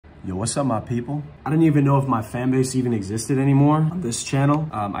Yo, what's up, my people? I don't even know if my fan base even existed anymore on this channel.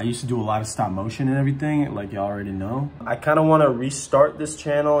 I used to do a lot of stop motion and everything, like y'all already know. I kind of want to restart this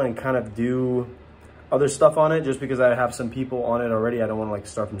channel and kind of do other stuff on it just because I have some people on it already. I don't want to like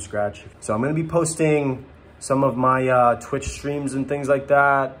start from scratch. So I'm going to be posting some of my Twitch streams and things like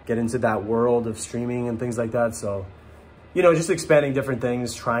that, get into that world of streaming and things like that. So, you know, just expanding different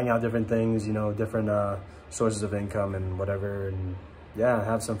things, trying out different things, you know, different sources of income and whatever. And yeah,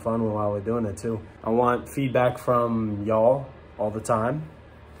 have some fun while we're doing it too. I want feedback from y'all all the time.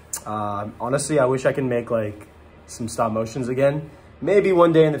 Honestly, I wish I can make like some stop motions again. Maybe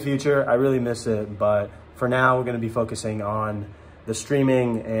one day in the future. I really miss it, but for now we're gonna be focusing on the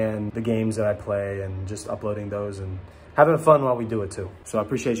streaming and the games that I play and just uploading those and having fun while we do it too. So I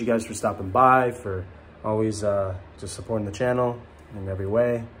appreciate you guys for stopping by, for always just supporting the channel in every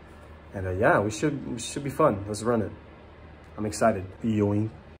way. And yeah, we should be fun. Let's run it. I'm excited. Yoink.